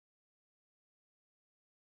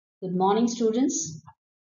Good morning, students.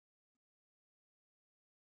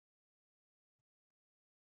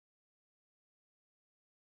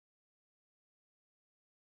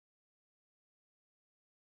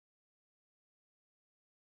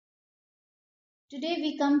 Today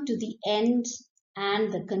we come to the end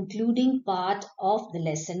and the concluding part of the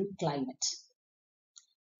lesson climate.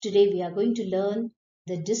 Today we are going to learn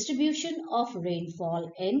the distribution of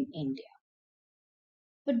rainfall in India.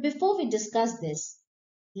 But before we discuss this,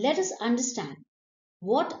 let us understand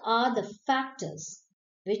what are the factors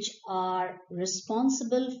which are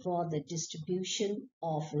responsible for the distribution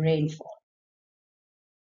of rainfall.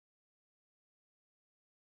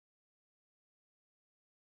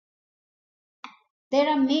 There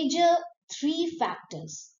are major three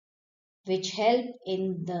factors which help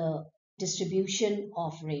in the distribution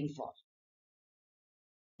of rainfall.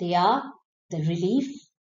 They are the relief,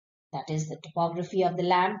 that is the topography of the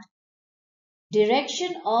land,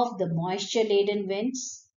 direction of the moisture-laden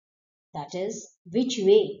winds, that is which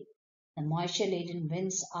way the moisture-laden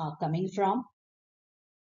winds are coming from,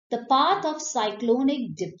 the path of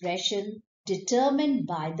cyclonic depression determined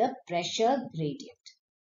by the pressure gradient.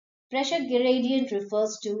 Pressure gradient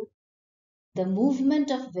refers to the movement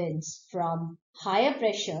of winds from higher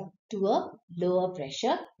pressure to a lower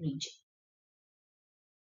pressure region.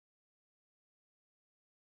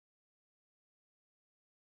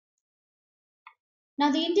 Now,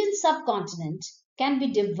 the Indian subcontinent can be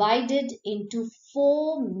divided into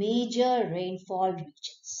four major rainfall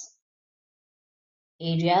regions.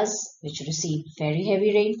 Areas which receive very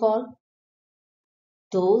heavy rainfall,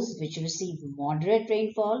 those which receive moderate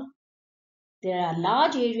rainfall. There are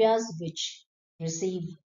large areas which receive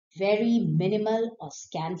very minimal or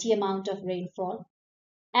scanty amount of rainfall,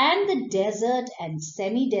 and the desert and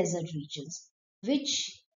semi-desert regions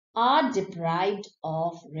which are deprived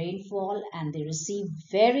of rainfall and they receive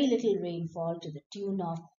very little rainfall to the tune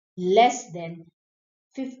of less than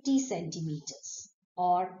 50 centimeters,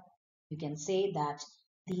 or you can say that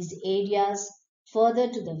these areas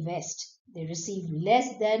further to the west they receive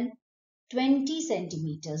less than 20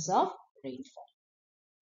 centimeters of rainfall.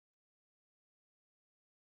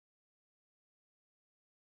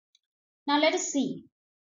 Now let us see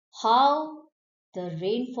how the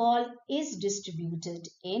rainfall is distributed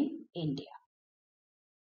in India.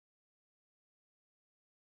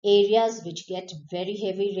 Areas which get very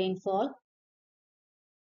heavy rainfall,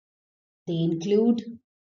 they include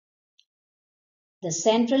the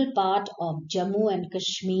central part of Jammu and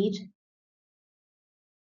Kashmir,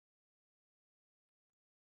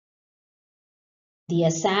 the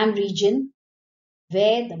Assam region,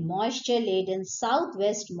 where the moisture-laden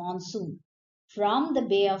southwest monsoon from the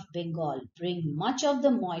Bay of Bengal bring much of the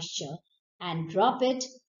moisture and drop it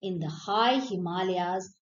in the high Himalayas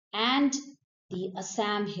and the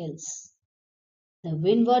Assam hills. The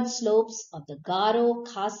windward slopes of the Garo,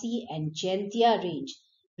 Khasi and Jaintia range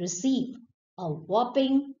receive a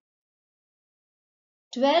whopping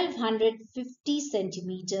 1250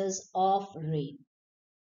 centimeters of rain.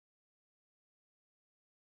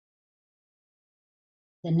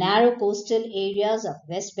 The narrow coastal areas of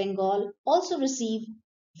West Bengal also receive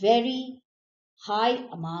very high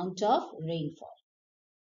amount of rainfall.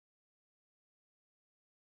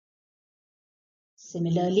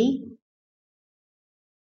 Similarly,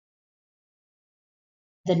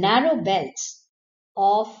 the narrow belts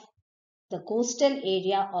of the coastal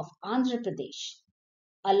area of Andhra Pradesh,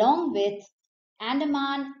 along with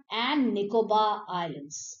Andaman and Nicobar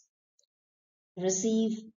Islands,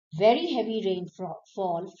 receive very heavy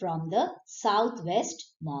rainfall from the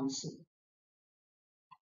southwest monsoon.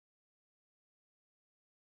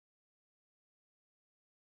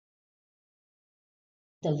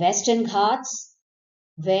 The Western Ghats,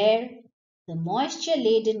 where the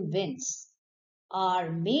moisture-laden winds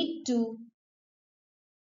are made to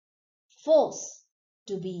force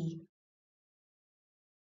to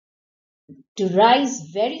rise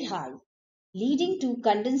very high, leading to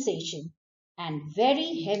condensation, and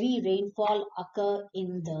very heavy rainfall occur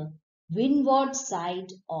in the windward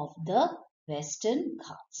side of the Western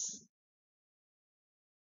Ghats.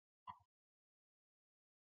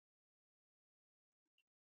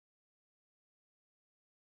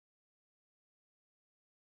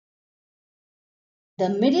 The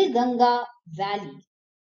Middle Ganga Valley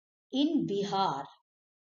in Bihar,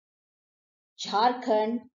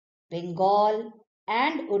 Jharkhand, Bengal,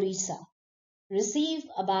 and Orissa receive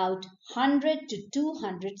about 100 to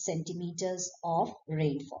 200 centimeters of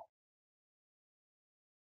rainfall.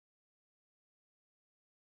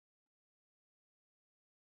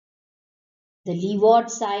 The leeward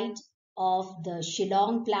side of the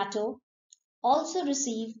Shillong Plateau also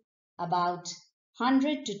receive about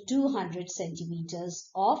 100 to 200 centimeters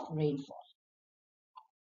of rainfall.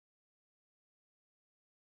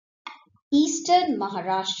 Eastern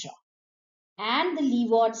Maharashtra and the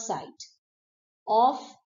leeward side of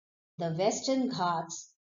the Western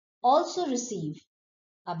Ghats also receive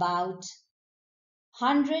about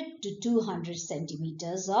 100 to 200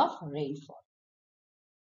 centimeters of rainfall.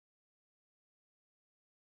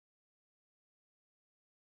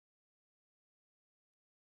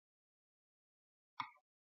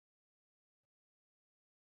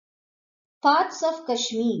 Parts of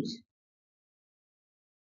Kashmir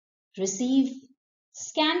receive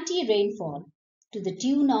scanty rainfall to the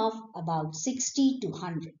tune of about 60 to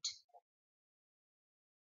 100.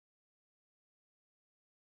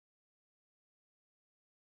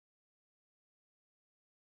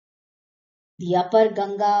 The upper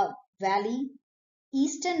Ganga Valley,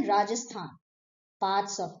 eastern Rajasthan,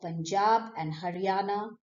 parts of Punjab and Haryana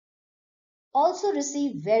also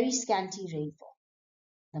receive very scanty rainfall.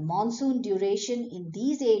 The monsoon duration in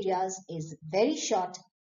these areas is very short,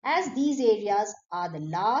 as these areas are the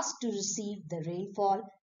last to receive the rainfall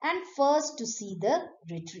and first to see the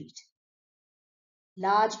retreat.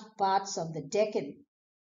 Large parts of the Deccan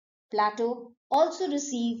Plateau also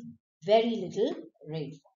receive very little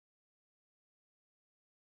rainfall.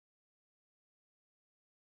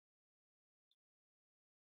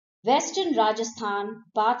 Western Rajasthan,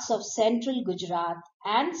 parts of central Gujarat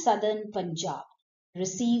and southern Punjab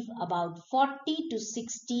receive about 40 to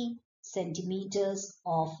 60 centimeters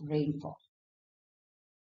of rainfall.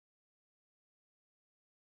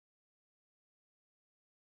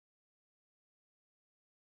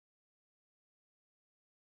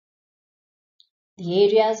 The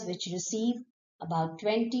areas which receive about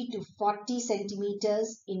 20 to 40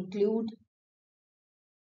 centimeters include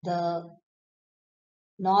the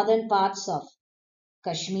northern parts of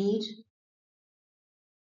Kashmir,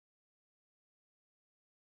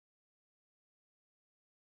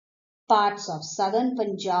 parts of southern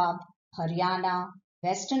Punjab, Haryana,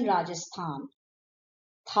 western Rajasthan,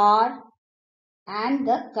 Thar, and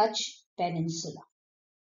the Kutch Peninsula.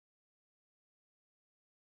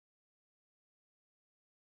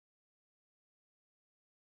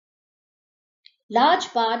 Large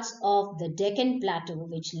parts of the Deccan Plateau,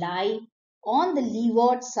 which lie on the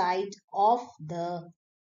leeward side of the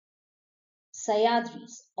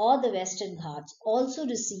Sahyadris or the Western Ghats, also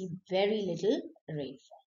receive very little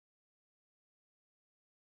rainfall.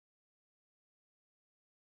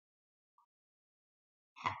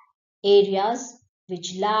 Areas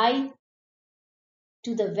which lie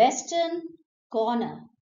to the western corner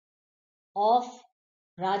of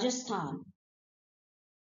Rajasthan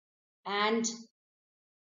and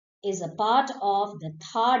is a part of the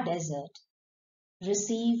Thar Desert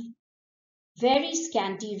receive very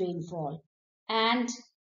scanty rainfall, and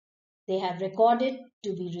they have recorded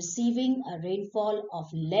to be receiving a rainfall of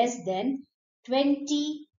less than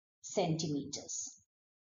 20 centimeters.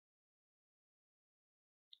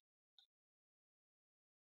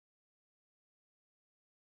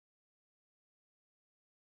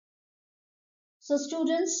 So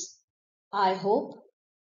students, I hope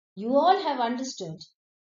you all have understood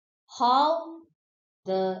how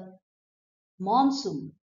the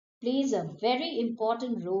monsoon plays a very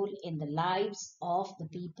important role in the lives of the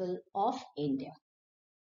people of India.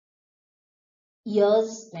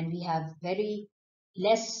 Years when we have very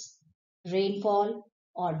less rainfall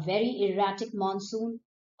or very erratic monsoon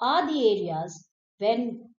are the areas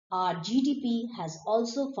when our GDP has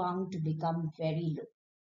also found to become very low.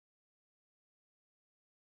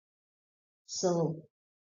 So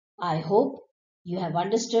I hope you have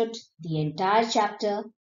understood the entire chapter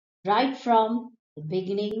right from the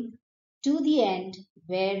beginning to the end,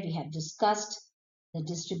 where we have discussed the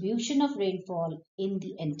distribution of rainfall in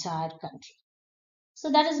the entire country.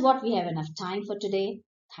 So that is what we have enough time for today.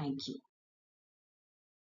 Thank you.